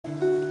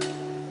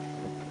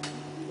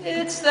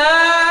It's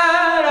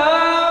that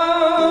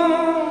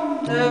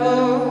old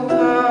devil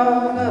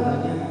called love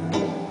again.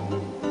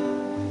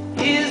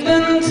 He's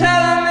been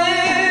telling me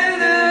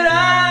that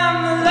I'm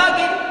the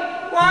lucky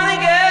one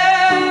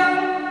again.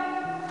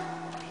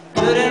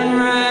 Putting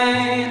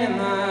rain in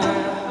my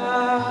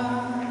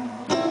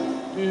heart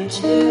and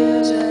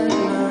tears in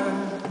my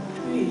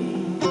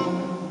dreams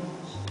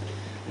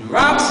and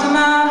rocks in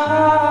my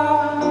heart.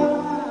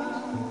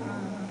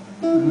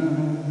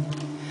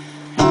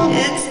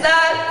 It's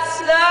that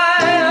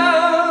sly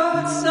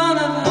old son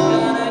of a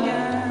gun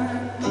again.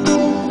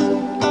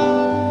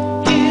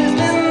 He's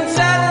been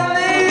telling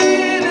me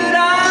that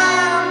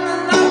I'm the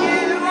lucky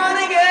one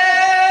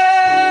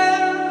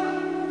again.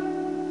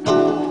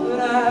 But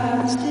I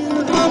still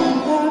have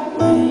that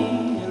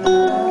rain, and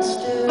I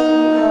still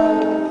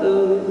have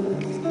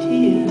those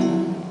tears,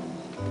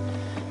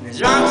 and there's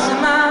rocks in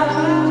my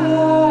heart.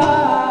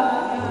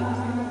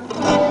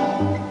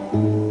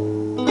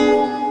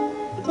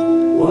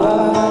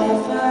 What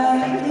if I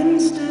didn't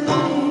stay?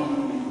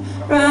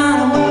 Run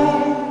away,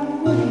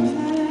 wouldn't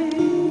fade.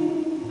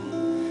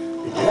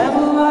 The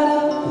devil, what a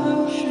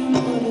potion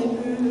would it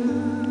brew?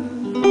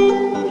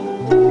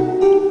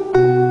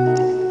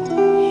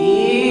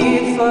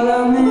 He'd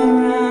follow me